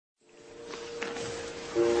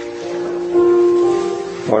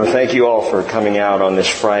I want to thank you all for coming out on this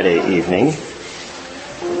Friday evening.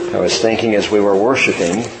 I was thinking as we were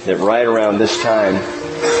worshiping that right around this time,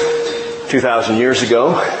 2,000 years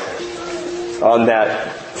ago, on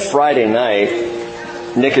that Friday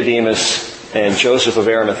night, Nicodemus and Joseph of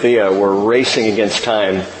Arimathea were racing against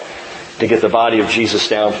time to get the body of Jesus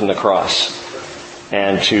down from the cross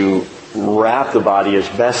and to wrap the body as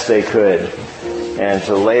best they could and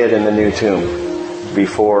to lay it in the new tomb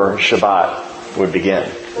before Shabbat would begin.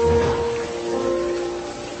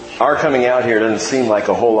 Our coming out here doesn't seem like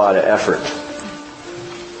a whole lot of effort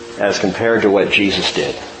as compared to what Jesus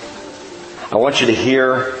did. I want you to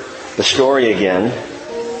hear the story again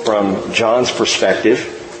from John's perspective.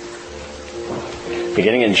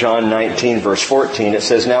 Beginning in John 19, verse 14, it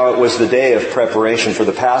says, "Now it was the day of preparation for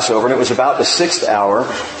the Passover, and it was about the 6th hour.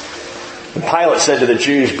 And Pilate said to the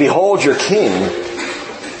Jews, 'Behold your king.'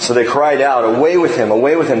 So they cried out, 'Away with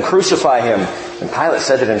him, crucify him.' And Pilate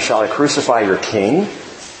said to them, 'Shall I crucify your king?'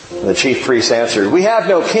 And the chief priests answered, 'We have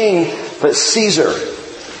no king but Caesar.'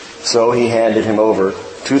 So he handed him over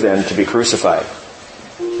to them to be crucified.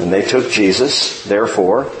 And they took Jesus,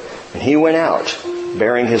 therefore, and he went out,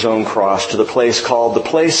 bearing his own cross, to the place called the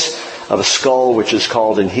place of a skull, which is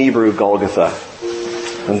called in Hebrew Golgotha.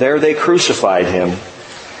 And there they crucified him,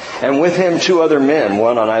 and with him 2 other men,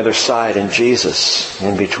 one on either side, and Jesus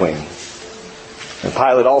in between. And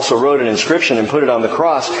Pilate also wrote an inscription and put it on the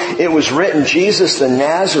cross. It was written, Jesus the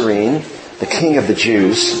Nazarene, the King of the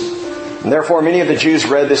Jews. And therefore many of the Jews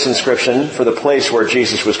read this inscription, for the place where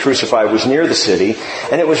Jesus was crucified was near the city.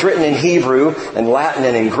 And it was written in Hebrew and Latin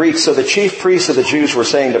and in Greek. So the chief priests of the Jews were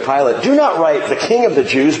saying to Pilate, 'Do not write the King of the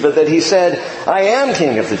Jews, but that he said, I am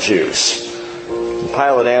King of the Jews.' And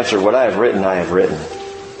Pilate answered, 'What I have written, I have written.'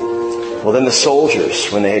 Well, then the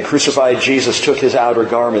soldiers, when they had crucified Jesus, took his outer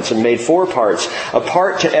garments and made 4 parts, a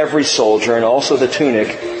part to every soldier, and also the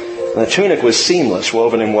tunic. And the tunic was seamless,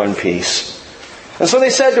 woven in one piece. And so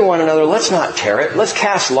they said to one another, 'Let's not tear it. Let's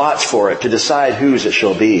cast lots for it to decide whose it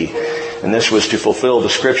shall be.' And this was to fulfill the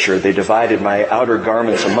scripture. They divided my outer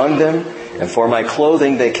garments among them, and for my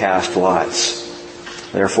clothing they cast lots.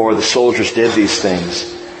 Therefore the soldiers did these things.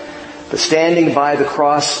 But standing by the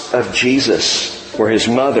cross of Jesus were his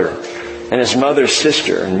mother, and his mother's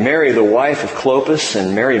sister, and Mary the wife of Clopas,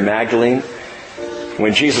 and Mary Magdalene.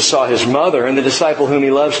 When Jesus saw his mother and the disciple whom he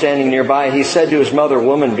loved standing nearby, he said to his mother,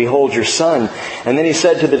 'Woman, behold your son.' And then he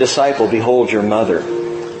said to the disciple, 'Behold your mother.'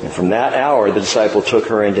 And from that hour the disciple took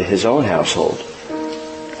her into his own household.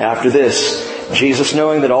 After this, Jesus,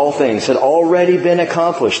 knowing that all things had already been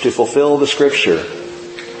accomplished to fulfill the scripture,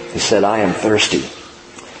 he said, 'I am thirsty.'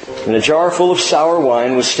 And a jar full of sour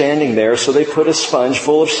wine was standing there, so they put a sponge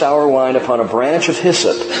full of sour wine upon a branch of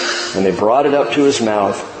hyssop, and they brought it up to his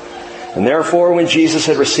mouth. And therefore, when Jesus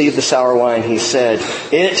had received the sour wine, he said,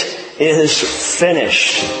 'It is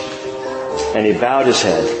finished.' And he bowed his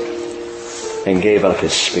head and gave up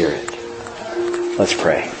his spirit." Let's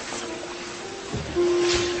pray.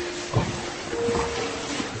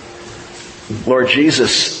 Lord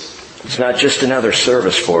Jesus, it's not just another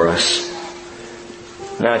service for us.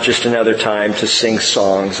 Not just another time to sing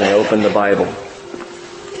songs and open the Bible.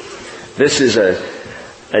 This is a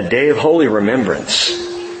day of holy remembrance.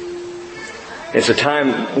 It's a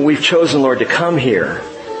time we've chosen, Lord, to come here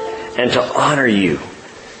and to honor you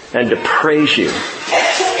and to praise you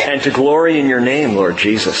and to glory in your name, Lord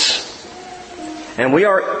Jesus. And we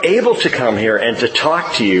are able to come here and to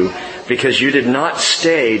talk to you because you did not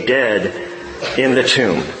stay dead in the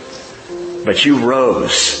tomb, but you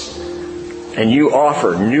rose. And you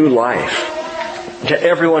offer new life to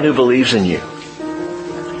everyone who believes in you.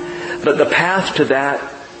 But the path to that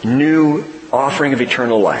new offering of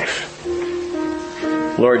eternal life,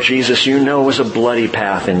 Lord Jesus, you know was a bloody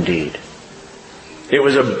path indeed. It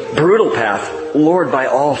was a brutal path, Lord, by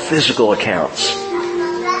all physical accounts.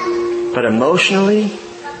 But emotionally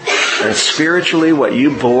and spiritually, what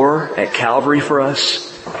you bore at Calvary for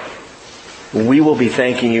us, we will be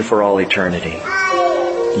thanking you for all eternity.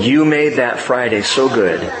 You made that Friday so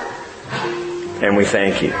good, and we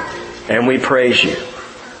thank you, and we praise you,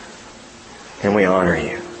 and we honor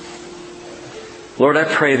you. Lord, I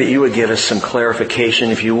pray that you would give us some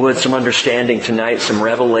clarification, if you would, some understanding tonight, some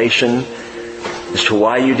revelation as to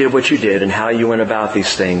why you did what you did and how you went about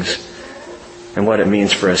these things and what it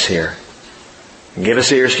means for us here. And give us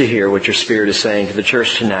ears to hear what your Spirit is saying to the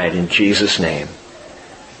church tonight, in Jesus' name.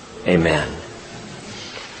 Amen.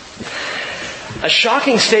 A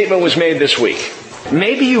shocking statement was made this week.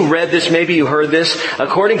 Maybe you read this, maybe you heard this.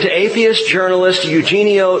 According to atheist journalist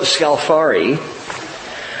Eugenio Scalfari,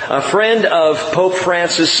 a friend of Pope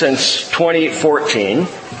Francis since 2014,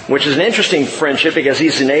 which is an interesting friendship because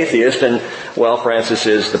he's an atheist and, well, Francis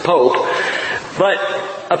is the Pope. But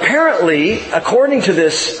apparently, according to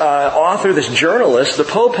this author, this journalist, the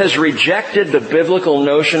Pope has rejected the biblical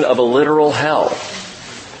notion of a literal hell.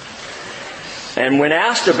 And when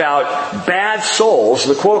asked about bad souls,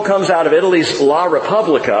 the quote comes out of Italy's La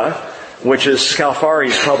Repubblica, which is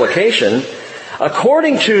Scalfari's publication.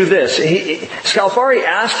 According to this, Scalfari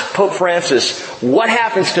asked Pope Francis, what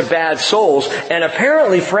happens to bad souls? And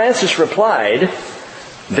apparently Francis replied,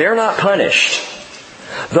 they're not punished.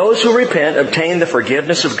 Those who repent obtain the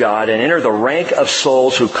forgiveness of God and enter the rank of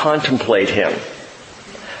souls who contemplate Him.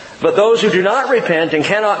 But those who do not repent and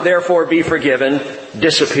cannot therefore be forgiven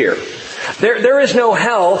disappear. There is no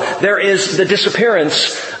hell. There is the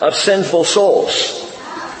disappearance of sinful souls.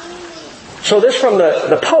 So this from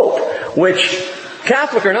the Pope, which,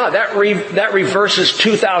 Catholic or not, that reverses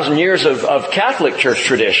 2,000 years of Catholic Church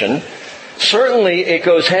tradition. Certainly it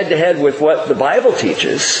goes head to head with what the Bible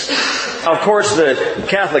teaches. Of course, the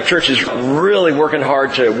Catholic Church is really working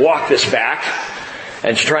hard to walk this back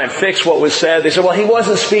and to try and fix what was said. They said, well, he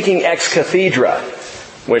wasn't speaking ex cathedra,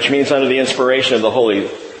 which means under the inspiration of the Holy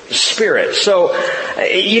Spirit. So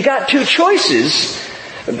you got two choices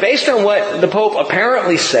based on what the Pope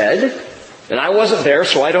apparently said. And I wasn't there,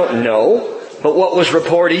 so I don't know. But what was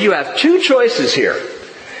reported, you have two choices here.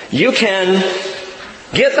 You can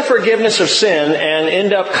get the forgiveness of sin and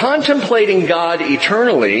end up contemplating God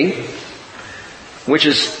eternally, which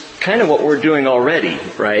is kind of what we're doing already,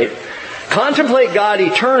 right? Contemplate God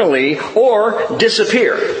eternally or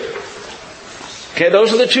disappear. Okay,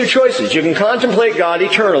 those are the two choices. You can contemplate God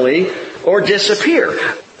eternally or disappear.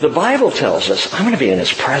 The Bible tells us, I'm going to be in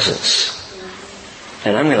His presence.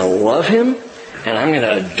 And I'm going to love Him, and I'm going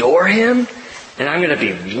to adore Him, and I'm going to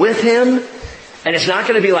be with Him. And it's not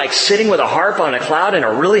going to be like sitting with a harp on a cloud in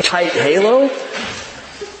a really tight halo.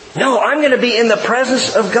 No, I'm going to be in the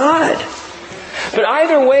presence of God. But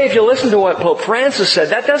either way, if you listen to what Pope Francis said,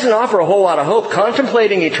 that doesn't offer a whole lot of hope,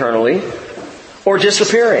 contemplating eternally or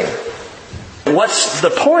disappearing. What's the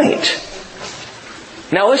point?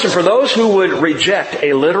 Now listen, for those who would reject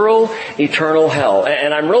a literal, eternal hell,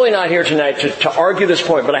 and I'm really not here tonight to argue this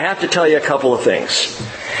point, but I have to tell you a couple of things.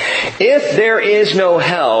 If there is no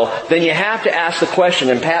hell, then you have to ask the question,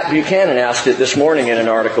 and Pat Buchanan asked it this morning in an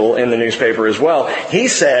article in the newspaper as well. He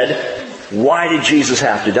said, why did Jesus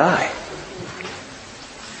have to die?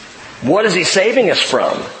 What is He saving us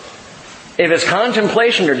from? If it's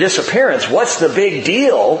contemplation or disappearance, what's the big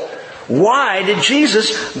deal? Why did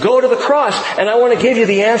Jesus go to the cross? And I want to give you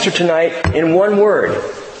the answer tonight in one word.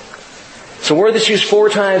 It's a word that's used 4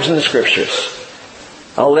 times in the Scriptures.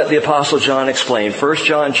 I'll let the Apostle John explain. 1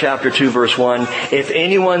 John chapter 2 verse 1. If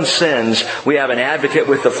anyone sins, we have an advocate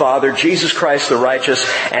with the Father, Jesus Christ the righteous,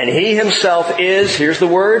 and He Himself is, here's the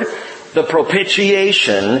word, the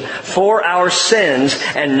propitiation for our sins,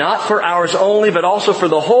 and not for ours only, but also for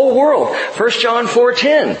the whole world. 1 John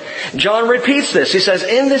 4:10. John repeats this. He says,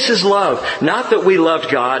 in this is love, not that we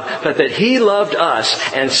loved God, but that He loved us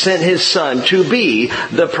and sent His Son to be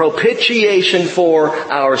the propitiation for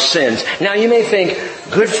our sins. Now you may think,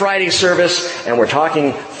 Good Friday service, and we're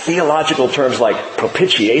talking theological terms like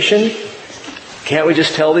propitiation. Can't we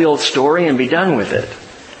just tell the old story and be done with it?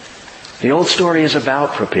 The old story is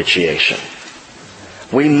about propitiation.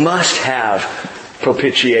 We must have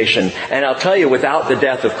propitiation. And I'll tell you, without the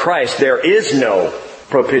death of Christ, there is no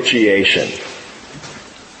propitiation.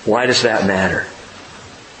 Why does that matter?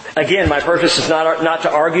 Again, my purpose is not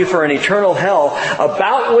to argue for an eternal hell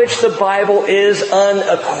about which the Bible is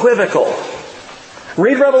unequivocal.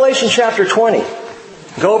 Read Revelation chapter 20.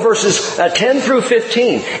 Go verses 10 through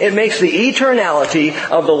 15. It makes the eternality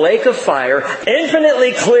of the lake of fire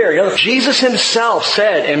infinitely clear. You know, Jesus Himself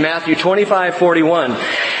said in Matthew 25:41,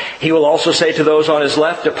 He will also say to those on His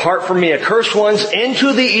left, depart from me, accursed ones,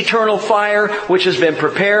 into the eternal fire which has been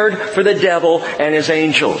prepared for the devil and his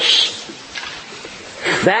angels.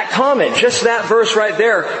 That comment, just that verse right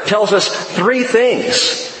there, tells us 3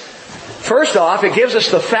 things. First off, it gives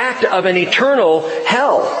us the fact of an eternal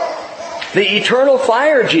hell. The eternal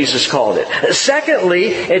fire, Jesus called it. Secondly,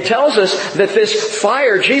 it tells us that this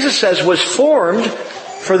fire, Jesus says, was formed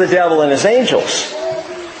for the devil and his angels.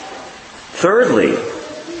 Thirdly,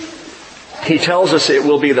 He tells us it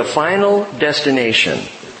will be the final destination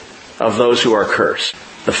of those who are cursed.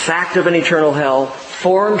 The fact of an eternal hell,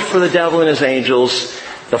 formed for the devil and his angels,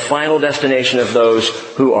 the final destination of those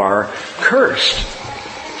who are cursed.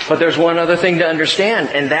 But there's one other thing to understand,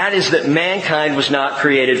 and that is that mankind was not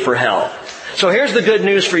created for hell. So here's the good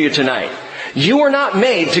news for you tonight. You were not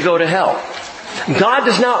made to go to hell. God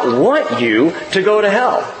does not want you to go to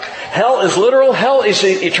hell. Hell is literal, hell is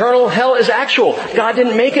eternal, hell is actual. God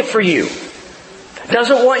didn't make it for you.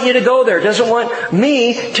 Doesn't want you to go there. Doesn't want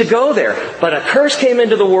me to go there. But a curse came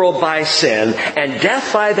into the world by sin, and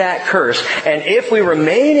death by that curse. And if we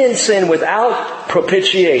remain in sin without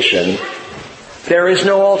propitiation, there is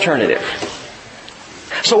no alternative.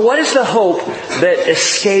 So what is the hope that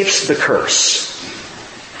escapes the curse?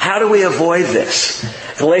 How do we avoid this?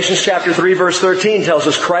 Galatians chapter 3 verse 13 tells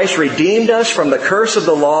us Christ redeemed us from the curse of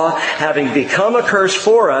the law, having become a curse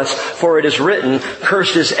for us, for it is written,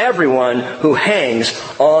 cursed is everyone who hangs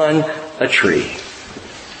on a tree.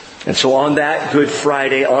 And so on that Good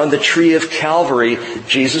Friday, on the tree of Calvary,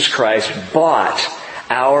 Jesus Christ bought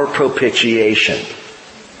our propitiation.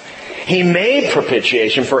 He made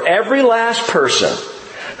propitiation for every last person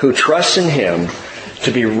who trusts in Him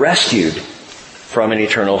to be rescued from an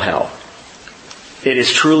eternal hell. It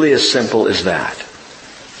is truly as simple as that.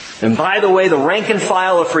 And by the way, the rank and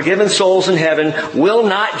file of forgiven souls in heaven will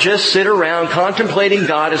not just sit around contemplating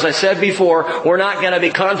God. As I said before, we're not going to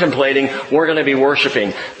be contemplating, we're going to be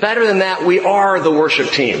worshiping. Better than that, we are the worship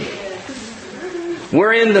team.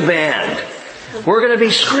 We're in the band. We're going to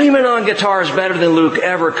be screaming on guitars better than Luke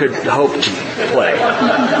ever could hope to play.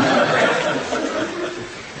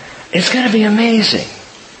 It's going to be amazing.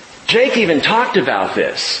 Jake even talked about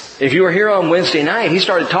this. If you were here on Wednesday night, he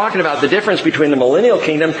started talking about the difference between the millennial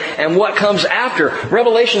kingdom and what comes after.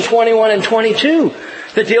 Revelation 21 and 22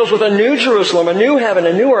 that deals with a new Jerusalem, a new heaven,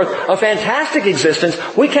 a new earth, a fantastic existence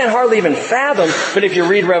we can't hardly even fathom. But if you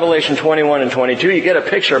read Revelation 21 and 22, you get a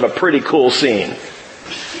picture of a pretty cool scene.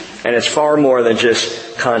 And it's far more than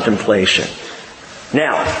just contemplation.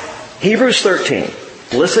 Now, Hebrews 13.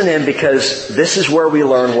 Listen in, because this is where we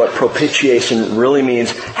learn what propitiation really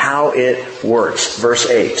means, how it works. Verse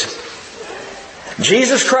 8.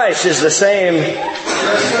 Jesus Christ is the same.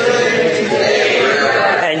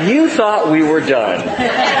 And you thought we were done.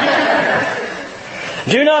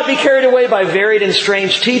 Do not be carried away by varied and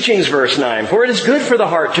strange teachings, verse 9. For it is good for the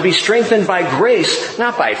heart to be strengthened by grace,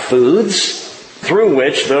 not by foods, through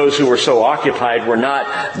which those who were so occupied were not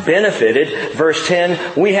benefited. Verse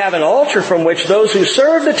 10, we have an altar from which those who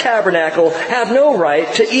serve the tabernacle have no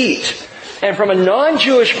right to eat. And from a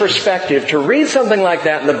non-Jewish perspective, to read something like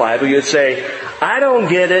that in the Bible, you'd say, I don't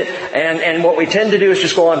get it, and what we tend to do is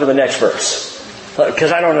just go on to the next verse,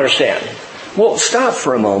 because I don't understand. Well, stop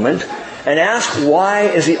for a moment and ask, why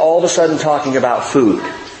is he all of a sudden talking about food?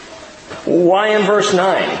 Why in verse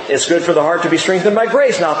 9? It's good for the heart to be strengthened by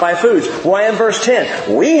grace, not by foods. Why in verse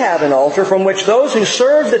 10? We have an altar from which those who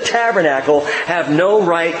serve the tabernacle have no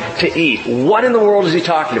right to eat. What in the world is he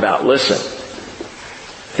talking about? Listen.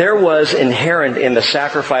 There was inherent in the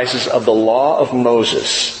sacrifices of the law of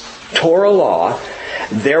Moses, Torah law,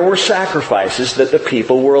 there were sacrifices that the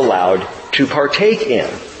people were allowed to partake in,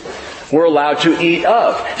 were allowed to eat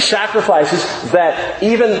of. Sacrifices that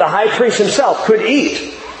even the high priest himself could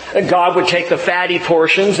eat. God would take the fatty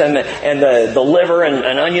portions and the liver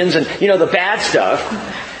and onions and, the bad stuff.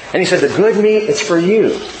 And He said, the good meat, it's for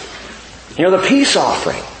you. The peace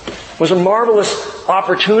offering was a marvelous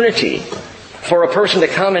opportunity for a person to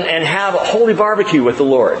come and have a holy barbecue with the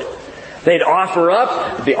Lord. They'd offer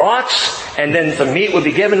up the ox, and then the meat would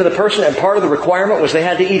be given to the person, and part of the requirement was they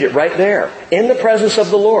had to eat it right there, in the presence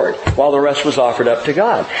of the Lord, while the rest was offered up to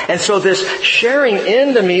God. And so this sharing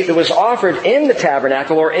in the meat that was offered in the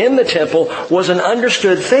tabernacle or in the temple was an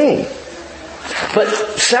understood thing. But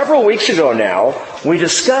several weeks ago now, we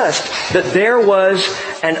discussed that there was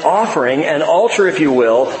an offering, an altar if you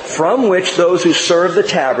will, from which those who served the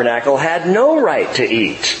tabernacle had no right to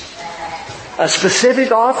eat. A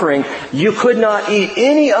specific offering you could not eat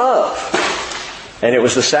any of. And it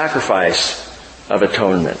was the sacrifice of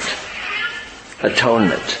atonement.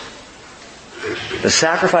 Atonement. The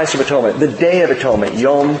sacrifice of atonement. The Day of Atonement.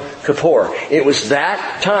 Yom Kippur. It was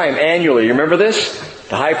that time annually. You remember this?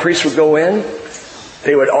 The high priest would go in.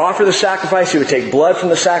 They would offer the sacrifice. He would take blood from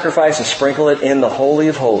the sacrifice and sprinkle it in the Holy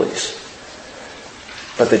of Holies.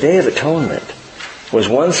 But the Day of Atonement was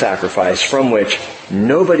one sacrifice from which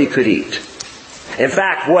nobody could eat. In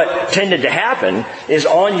fact, what tended to happen is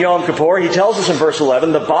on Yom Kippur, he tells us in verse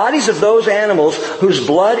 11, the bodies of those animals whose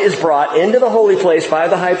blood is brought into the holy place by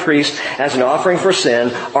the high priest as an offering for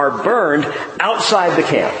sin are burned outside the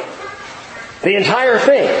camp. The entire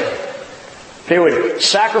thing. They would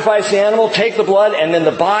sacrifice the animal, take the blood, and then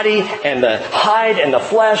the body and the hide and the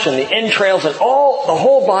flesh and the entrails and the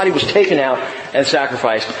whole body was taken out and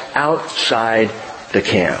sacrificed outside the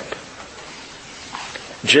camp.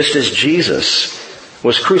 Just as Jesus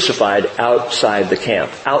was crucified outside the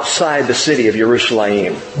camp, outside the city of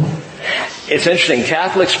Jerusalem. It's interesting.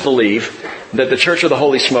 Catholics believe that the Church of the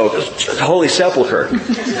Holy Sepulchre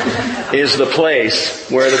is the place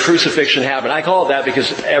where the crucifixion happened. I call it that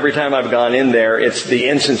because every time I've gone in there, the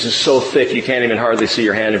incense is so thick you can't even hardly see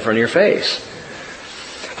your hand in front of your face.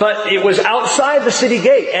 But it was outside the city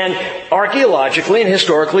gate, and archaeologically and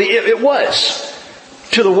historically it was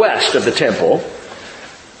to the west of the temple.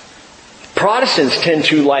 Protestants tend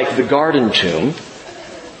to like the garden tomb.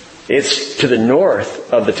 It's to the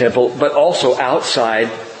north of the temple, but also outside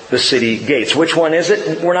the city gates. Which one is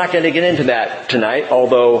it? We're not going to get into that tonight,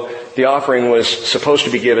 although the offering was supposed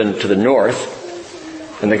to be given to the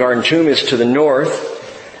north, and the garden tomb is to the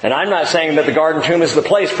north. And I'm not saying that the garden tomb is the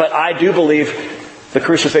place, but I do believe the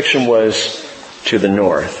crucifixion was to the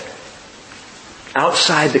north.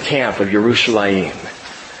 Outside the camp of Jerusalem,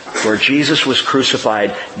 where Jesus was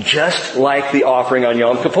crucified, just like the offering on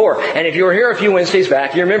Yom Kippur. And if you were here a few Wednesdays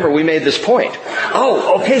back, you remember we made this point.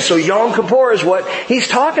 Oh, okay, so Yom Kippur is what he's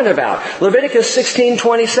talking about. Leviticus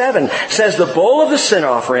 16:27 says, the bull of the sin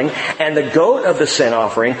offering and the goat of the sin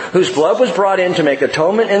offering, whose blood was brought in to make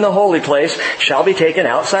atonement in the holy place, shall be taken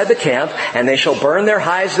outside the camp, and they shall burn their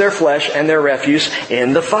hides, their flesh, and their refuse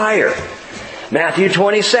in the fire. Matthew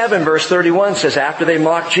 27 verse 31 says, after they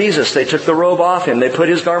mocked Jesus, they took the robe off him, they put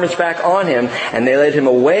his garments back on him, and they led him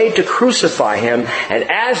away to crucify him. And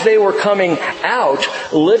as they were coming out,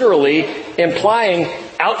 literally implying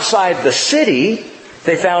outside the city,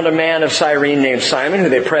 they found a man of Cyrene named Simon, who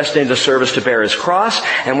they pressed into service to bear his cross.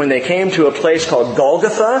 And when they came to a place called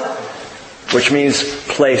Golgotha, which means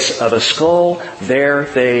place of a skull, there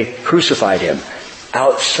they crucified him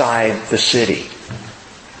outside the city.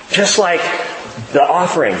 Just like the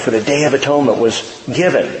offering for the Day of Atonement was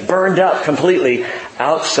given, burned up completely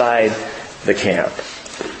outside the camp.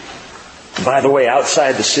 By the way,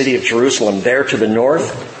 outside the city of Jerusalem, there to the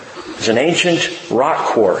north, is an ancient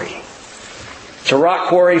rock quarry. It's a rock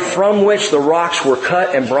quarry from which the rocks were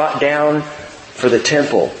cut and brought down for the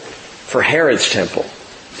temple, for Herod's temple,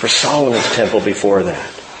 for Solomon's temple before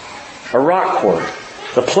that. A rock quarry,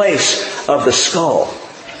 the place of the skull.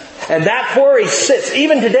 And that quarry sits,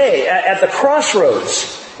 even today, at the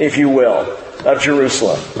crossroads, if you will, of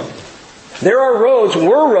Jerusalem. There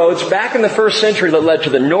were roads back in the first century that led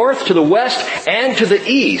to the north, to the west, and to the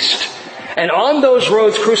east. And on those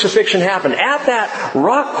roads, crucifixion happened. At that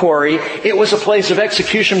rock quarry, it was a place of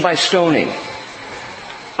execution by stoning.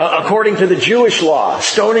 According to the Jewish law,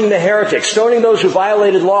 stoning the heretics, stoning those who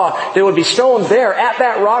violated law, they would be stoned there at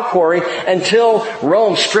that rock quarry until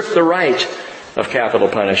Rome stripped the right of capital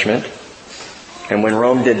punishment. And when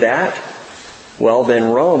Rome did that, well, then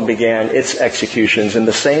Rome began its executions in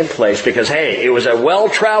the same place because, hey, it was a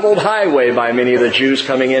well-traveled highway by many of the Jews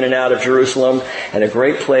coming in and out of Jerusalem, and a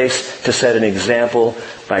great place to set an example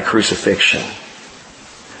by crucifixion.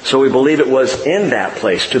 So we believe it was in that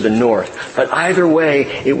place to the north. But either way,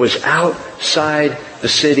 it was outside the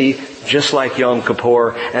city, just like Yom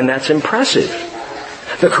Kippur, and that's impressive.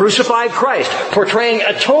 The crucified Christ portraying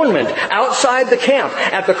atonement outside the camp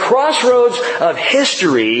at the crossroads of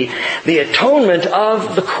history, the atonement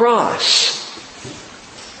of the cross.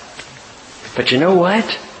 But you know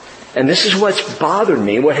what? And this is what's bothered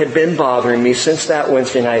me, what had been bothering me since that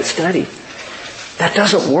Wednesday night study. That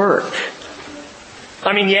doesn't work.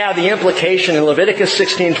 I mean, yeah, the implication in Leviticus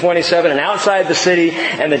 16:27 and outside the city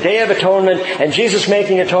and the Day of Atonement and Jesus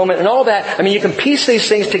making atonement and all that, I mean, you can piece these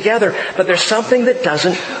things together, but there's something that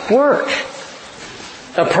doesn't work.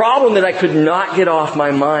 A problem that I could not get off my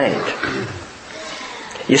mind.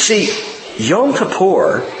 You see, Yom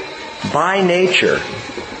Kippur, by nature,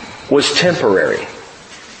 was temporary.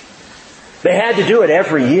 They had to do it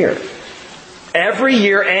every year. Every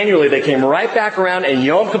year, annually, they came right back around and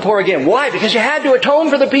Yom Kippur again. Why? Because you had to atone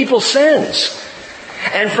for the people's sins.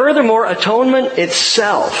 And furthermore, atonement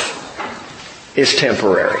itself is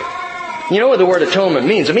temporary. You know what the word atonement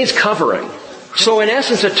means? It means covering. So in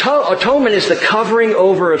essence, atonement is the covering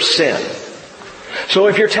over of sin. So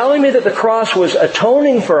if you're telling me that the cross was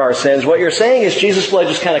atoning for our sins, what you're saying is Jesus' blood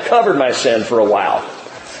just kind of covered my sin for a while.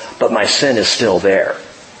 But my sin is still there.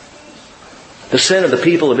 The sin of the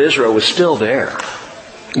people of Israel was still there.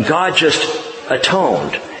 God just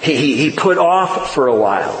atoned. He put off for a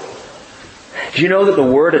while. Do you know that the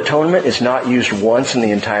word atonement is not used once in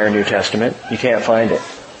the entire New Testament? You can't find it.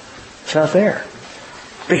 It's not there.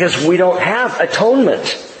 Because we don't have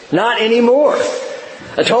atonement. Not anymore.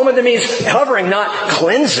 Atonement that means covering, not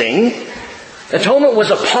cleansing. Atonement was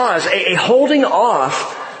a pause, a holding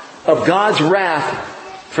off of God's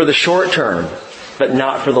wrath for the short term, but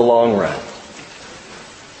not for the long run.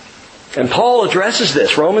 And Paul addresses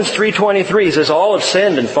this. Romans 3:23 says, all have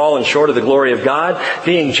sinned and fallen short of the glory of God,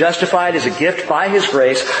 being justified as a gift by His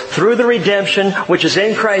grace through the redemption which is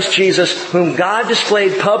in Christ Jesus, whom God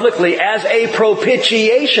displayed publicly as a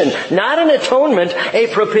propitiation, not an atonement,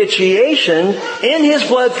 a propitiation in His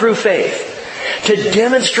blood through faith, to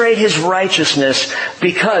demonstrate His righteousness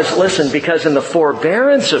because in the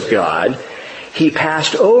forbearance of God, He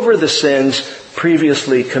passed over the sins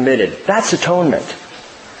previously committed. That's atonement.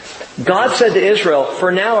 God said to Israel,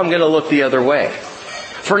 for now I'm going to look the other way.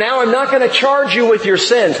 For now I'm not going to charge you with your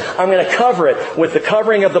sins. I'm going to cover it with the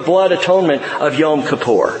covering of the blood atonement of Yom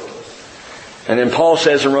Kippur. And then Paul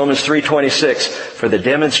says in Romans 3:26, for the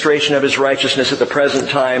demonstration of His righteousness at the present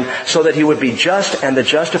time, so that He would be just and the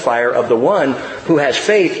justifier of the one who has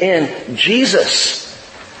faith in Jesus.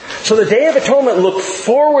 So the Day of Atonement looked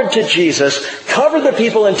forward to Jesus, covered the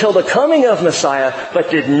people until the coming of Messiah,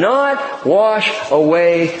 but did not wash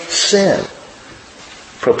away sin.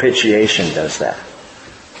 Propitiation does that.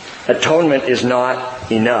 Atonement is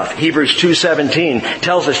not enough. Hebrews 2:17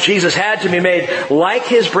 tells us Jesus had to be made like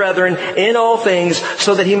His brethren in all things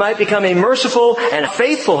so that He might become a merciful and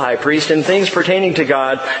faithful high priest in things pertaining to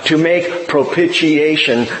God to make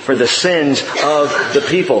propitiation for the sins of the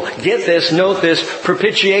people. Get this, note this,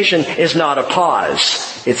 propitiation is not a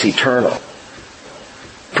pause. It's eternal.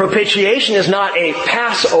 Propitiation is not a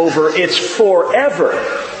Passover, it's forever.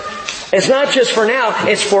 It's not just for now,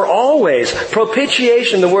 it's for always.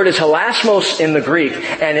 Propitiation, the word is hilasmos in the Greek,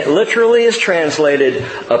 and it literally is translated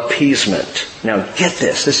appeasement. Now get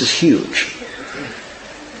this is huge.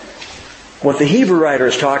 What the Hebrew writer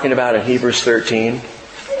is talking about in Hebrews 13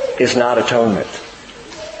 is not atonement.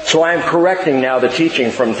 So I am correcting now the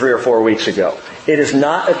teaching from 3 or 4 weeks ago. It is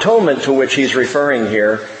not atonement to which he's referring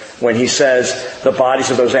here when he says the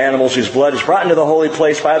bodies of those animals whose blood is brought into the holy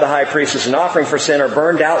place by the high priest as an offering for sin are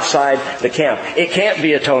burned outside the camp. It can't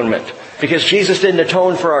be atonement because Jesus didn't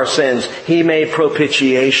atone for our sins. He made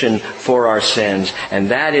propitiation for our sins.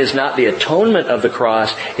 And that is not the atonement of the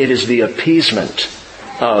cross. It is the appeasement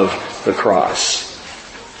of the cross.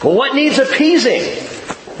 Well, what needs appeasing?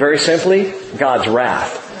 Very simply, God's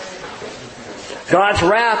wrath. God's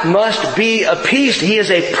wrath must be appeased. He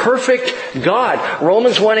is a perfect God.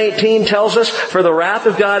 Romans 1:18 tells us, for the wrath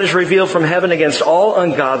of God is revealed from heaven against all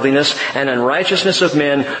ungodliness and unrighteousness of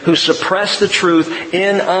men who suppress the truth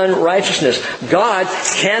in unrighteousness. God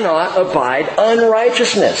cannot abide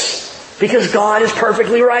unrighteousness because God is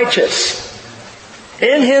perfectly righteous.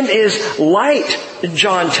 In Him is light,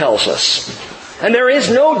 John tells us. And there is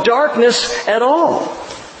no darkness at all.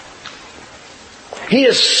 He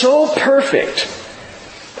is so perfect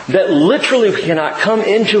that literally we cannot come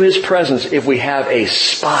into His presence if we have a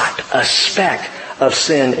spot, a speck of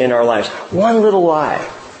sin in our lives. One little lie.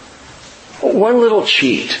 One little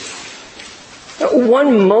cheat.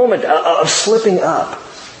 One moment of slipping up.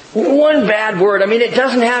 One bad word. It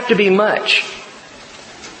doesn't have to be much.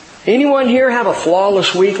 Anyone here have a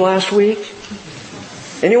flawless week last week?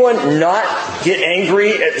 Anyone not get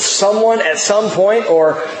angry at someone at some point,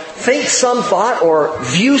 or think some thought, or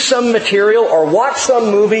view some material, or watch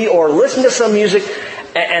some movie, or listen to some music,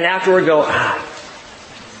 and afterward go,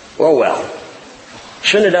 oh well.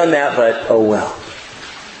 Shouldn't have done that, but oh well.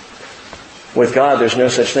 With God, there's no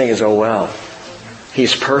such thing as oh well.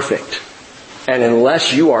 He's perfect. And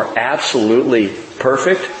unless you are absolutely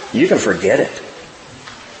perfect, you can forget it.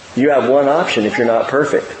 You have one option if you're not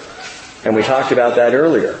perfect. And we talked about that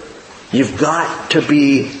earlier. You've got to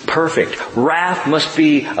be perfect. Wrath must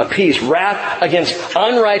be appeased. Wrath against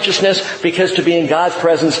unrighteousness, because to be in God's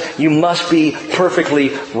presence, you must be perfectly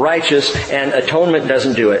righteous, and atonement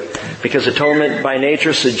doesn't do it. Because atonement by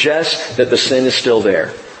nature suggests that the sin is still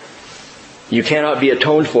there. You cannot be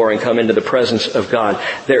atoned for and come into the presence of God.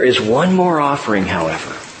 There is one more offering,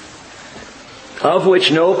 however, of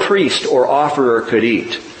which no priest or offerer could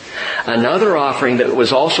eat. Another offering that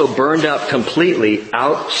was also burned up completely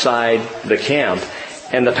outside the camp.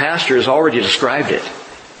 And the pastor has already described it.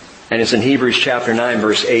 And it's in Hebrews chapter 9,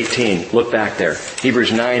 verse 18. Look back there.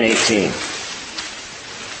 Hebrews 9:18.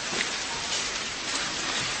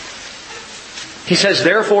 He says,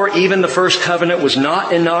 therefore, even the first covenant was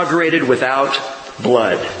not inaugurated without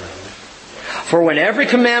blood. For when every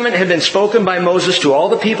commandment had been spoken by Moses to all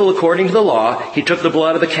the people according to the law, he took the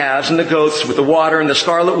blood of the calves and the goats with the water and the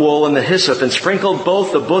scarlet wool and the hyssop and sprinkled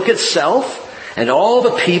both the book itself and all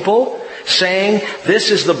the people, saying,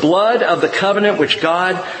 this is the blood of the covenant which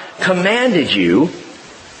God commanded you.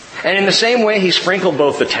 And in the same way, he sprinkled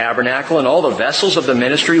both the tabernacle and all the vessels of the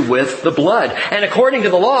ministry with the blood. And according to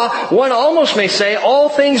the law, one almost may say all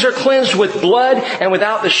things are cleansed with blood, and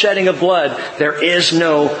without the shedding of blood, there is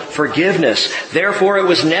no forgiveness. Therefore, it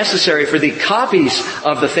was necessary for the copies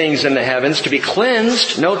of the things in the heavens to be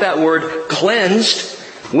cleansed. Note that word, cleansed,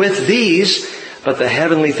 with these, but the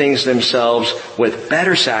heavenly things themselves with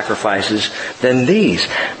better sacrifices than these.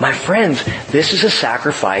 My friends, this is a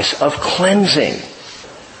sacrifice of cleansing.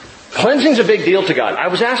 Cleansing's a big deal to God. I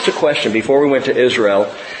was asked a question before we went to Israel.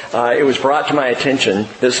 It was brought to my attention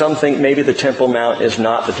that some think maybe the Temple Mount is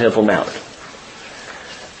not the Temple Mount.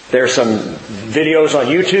 There's some videos on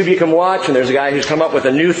YouTube you can watch, and there's a guy who's come up with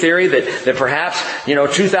a new theory that perhaps,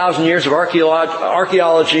 2,000 years of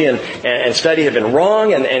archaeology and study have been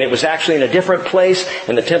wrong, and it was actually in a different place,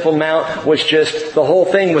 and the Temple Mount was just, the whole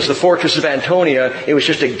thing was the fortress of Antonia. It was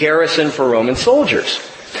just a garrison for Roman soldiers.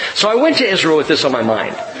 So I went to Israel with this on my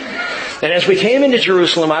mind. And as we came into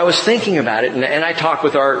Jerusalem, I was thinking about it, and I talked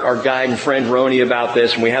with our guide and friend Roni about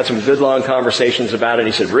this, and we had some good long conversations about it.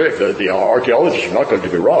 He said, Rick, the archaeologists are not going to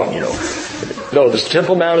be wrong, No, this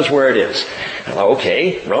Temple Mount is where it is. And I'm like,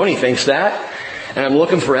 okay, Roni thinks that. And I'm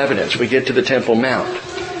looking for evidence. We get to the Temple Mount.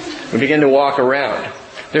 We begin to walk around.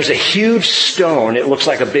 There's a huge stone, it looks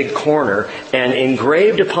like a big corner, and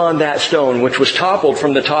engraved upon that stone, which was toppled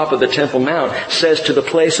from the top of the Temple Mount, says to the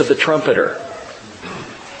place of the trumpeter.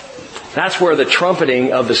 That's where the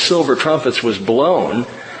trumpeting of the silver trumpets was blown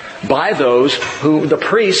by the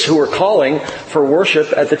priests who were calling for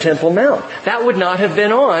worship at the Temple Mount. That would not have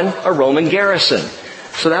been on a Roman garrison.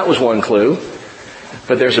 So that was one clue.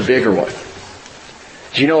 But there's a bigger one.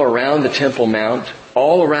 Do you know around the Temple Mount,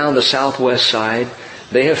 all around the southwest side,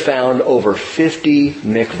 they have found over 50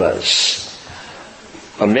 mikvahs.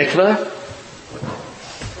 A mikvah?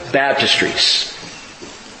 Baptistries.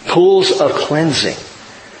 Pools of cleansing.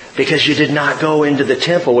 Because you did not go into the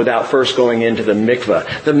temple without first going into the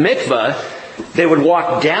mikvah. The mikvah, they would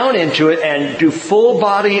walk down into it and do full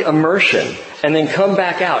body immersion and then come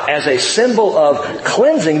back out as a symbol of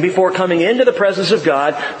cleansing before coming into the presence of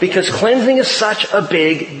God, because cleansing is such a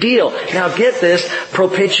big deal. Now get this,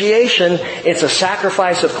 propitiation, it's a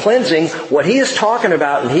sacrifice of cleansing. What he is talking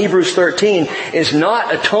about in Hebrews 13 is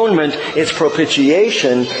not atonement, it's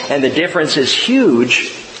propitiation, and the difference is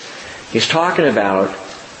huge. He's talking about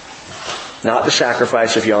not the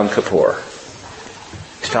sacrifice of Yom Kippur.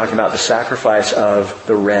 He's talking about the sacrifice of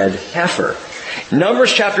the red heifer.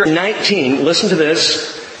 Numbers chapter 19, listen to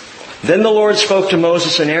this. Then the Lord spoke to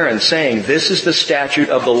Moses and Aaron, saying, This is the statute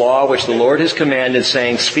of the law which the Lord has commanded,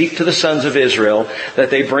 saying, Speak to the sons of Israel, that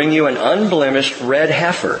they bring you an unblemished red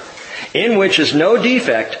heifer, in which is no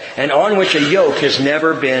defect, and on which a yoke has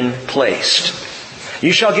never been placed.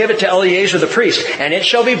 You shall give it to Eleazar the priest, and it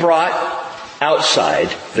shall be brought outside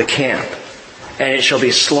the camp, and it shall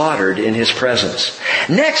be slaughtered in his presence.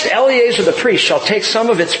 Next, Eleazar the priest shall take some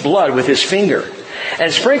of its blood with his finger,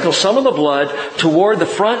 and sprinkle some of the blood toward the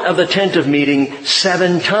front of the tent of meeting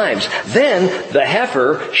 7 times. Then the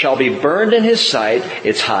heifer shall be burned in his sight,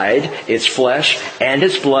 its hide, its flesh, and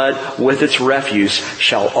its blood with its refuse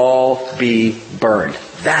shall all be burned.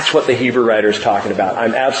 That's what the Hebrew writer is talking about.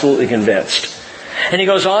 I'm absolutely convinced. And he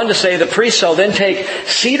goes on to say, the priest shall then take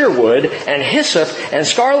cedar wood and hyssop and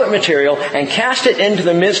scarlet material and cast it into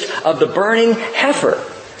the midst of the burning heifer.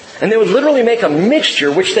 And they would literally make a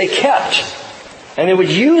mixture which they kept. And they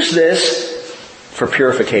would use this for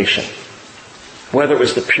purification. Whether it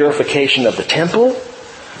was the purification of the temple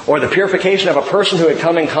or the purification of a person who had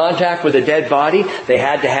come in contact with a dead body, they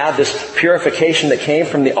had to have this purification that came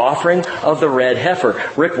from the offering of the red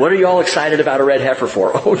heifer. Rick, what are you all excited about a red heifer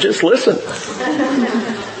for? Oh, just listen.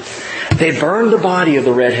 They burned the body of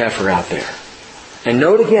the red heifer out there. And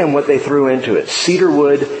note again what they threw into it. Cedar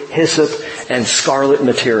wood, hyssop, and scarlet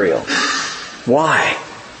material. Why?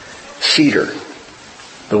 Cedar,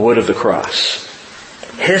 the wood of the cross.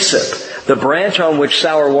 Hyssop, the branch on which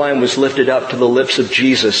sour wine was lifted up to the lips of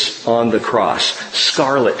Jesus on the cross.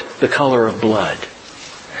 Scarlet, the color of blood.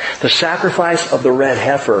 The sacrifice of the red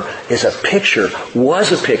heifer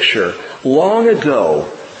was a picture long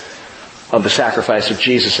ago of the sacrifice of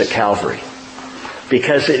Jesus at Calvary.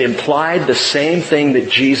 Because it implied the same thing that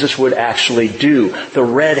Jesus would actually do. The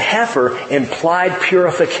red heifer implied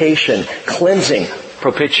purification, cleansing,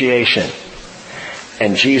 propitiation.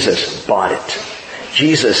 And Jesus bought it.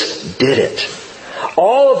 Jesus did it.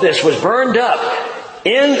 All of this was burned up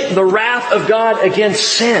in the wrath of God against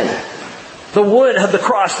sin. The wood of the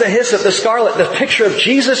cross, the hyssop, the scarlet, the picture of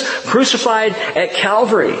Jesus crucified at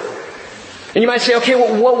Calvary. And you might say, okay,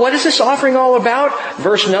 well, what is this offering all about?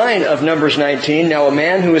 Verse 9 of Numbers 19, now a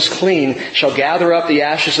man who is clean shall gather up the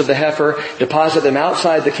ashes of the heifer, deposit them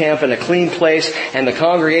outside the camp in a clean place, and the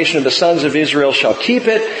congregation of the sons of Israel shall keep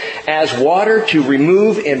it as water to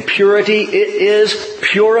remove impurity. It is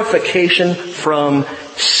purification from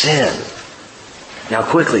sin. Now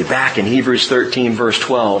quickly, back in Hebrews 13 verse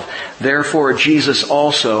 12, therefore Jesus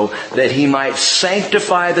also, that he might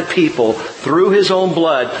sanctify the people through his own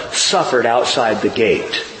blood, suffered outside the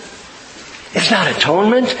gate. It's not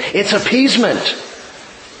atonement, it's appeasement.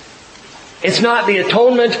 It's not the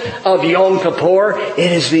atonement of Yom Kippur,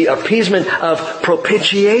 it is the appeasement of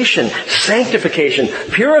propitiation, sanctification,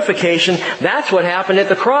 purification. That's what happened at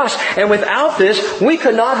the cross. And without this, we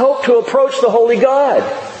could not hope to approach the holy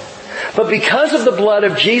God. But because of the blood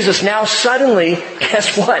of Jesus, now suddenly,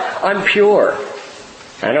 guess what? I'm pure.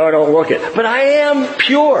 I know I don't look it, but I am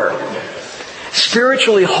pure.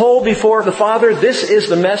 Spiritually whole before the Father. This is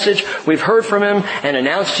the message we've heard from Him and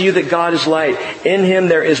announced to you that God is light. In Him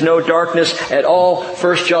there is no darkness at all.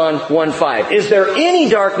 1 John 1:5. Is there any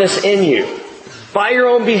darkness in you? By your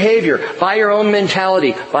own behavior, by your own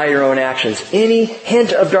mentality, by your own actions. Any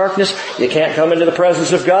hint of darkness, you can't come into the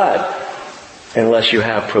presence of God unless you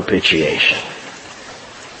have propitiation.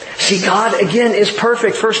 See, God again is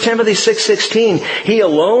perfect. 1 Timothy 6:16. He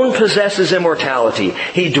alone possesses immortality.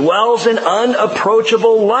 He dwells in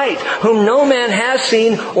unapproachable light, whom no man has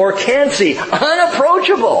seen or can see.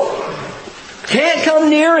 Unapproachable. Can't come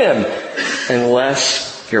near Him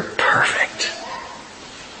unless you're perfect.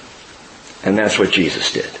 And that's what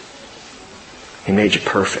Jesus did. He made you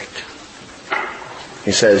perfect.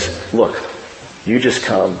 He says, look, you just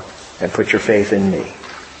come and put your faith in me.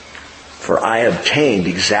 For I obtained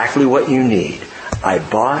exactly what you need. I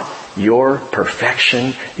bought your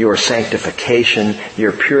perfection, your sanctification,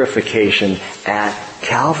 your purification at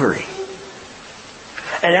Calvary.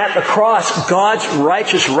 And at the cross, God's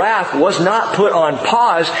righteous wrath was not put on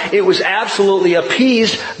pause. It was absolutely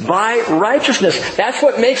appeased by righteousness. That's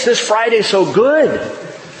what makes this Friday so good.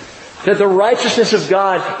 That the righteousness of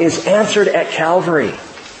God is answered at Calvary.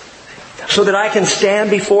 So that I can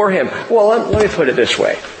stand before Him. Well, let me put it this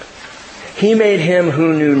way. He made Him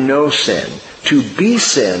who knew no sin to be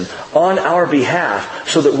sin on our behalf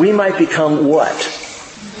so that we might become what?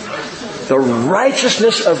 The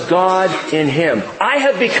righteousness of God in Him. I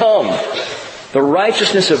have become the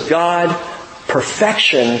righteousness of God,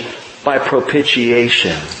 perfection by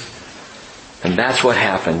propitiation. And that's what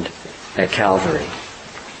happened at Calvary.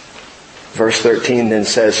 Verse 13 then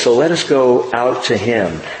says, so let us go out to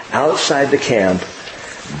Him, outside the camp,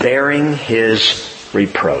 bearing His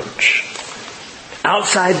reproach.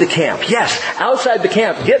 Outside the camp. Yes, outside the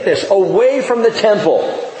camp. Get this, away from the temple.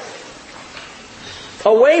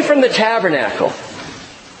 Away from the tabernacle.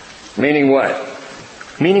 Meaning what?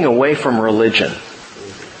 Meaning away from religion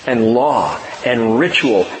and law and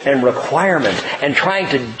ritual and requirement and trying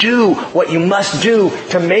to do what you must do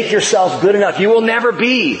to make yourself good enough. You will never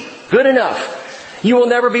be good enough. You will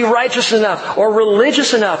never be righteous enough or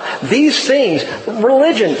religious enough. These things,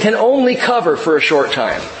 religion can only cover for a short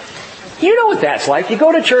time. You know what that's like. You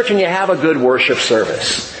go to church and you have a good worship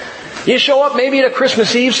service. You show up maybe at a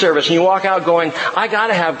Christmas Eve service and you walk out going, I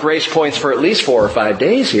gotta have grace points for at least 4 or 5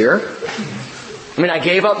 days here. I mean, I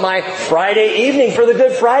gave up my Friday evening for the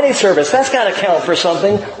Good Friday service. That's gotta count for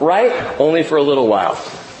something, right? Only for a little while.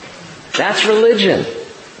 That's religion.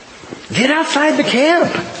 Get outside the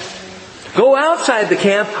camp. Go outside the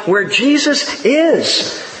camp where Jesus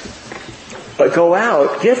is. But go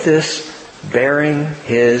out, get this, bearing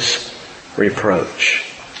His reproach.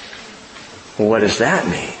 Well, what does that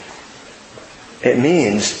mean? It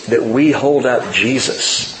means that we hold up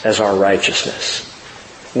Jesus as our righteousness.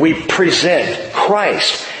 We present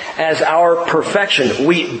Christ as our perfection.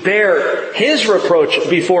 We bear His reproach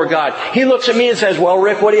before God. He looks at me and says, well,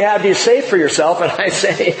 Rick, what do you have to say for yourself? And I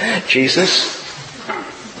say, Jesus,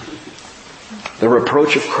 the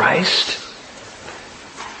reproach of Christ.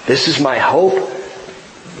 This is my hope.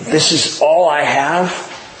 This is all I have.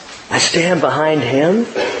 I stand behind Him.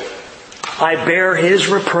 I bear His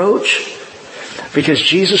reproach because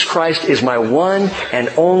Jesus Christ is my one and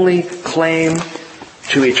only claim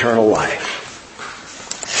to eternal life.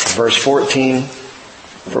 Verse 14,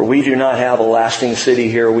 for we do not have a lasting city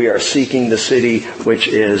here. We are seeking the city which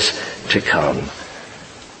is to come.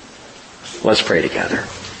 Let's pray together.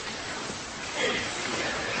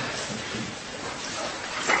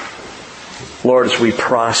 Lord, as we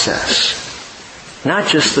process not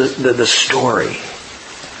just the story,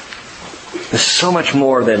 there's so much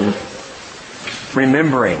more than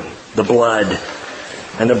remembering the blood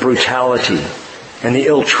and the brutality and the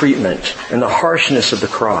ill treatment and the harshness of the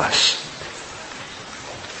cross.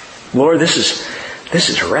 Lord, this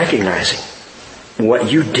is recognizing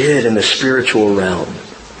what you did in the spiritual realm.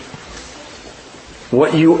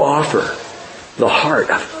 What you offer the heart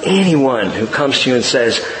of anyone who comes to you and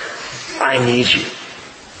says, I need you.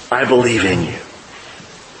 I believe in you.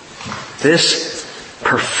 This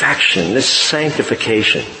perfection, this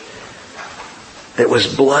sanctification that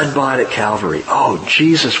was blood-bought at Calvary. Oh,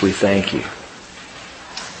 Jesus, we thank you.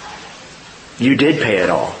 You did pay it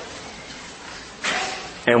all.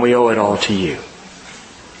 And we owe it all to you.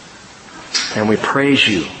 And we praise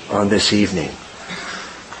you on this evening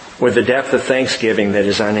with the depth of thanksgiving that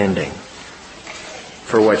is unending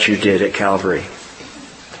for what you did at Calvary.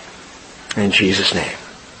 In Jesus' name,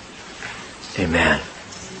 amen.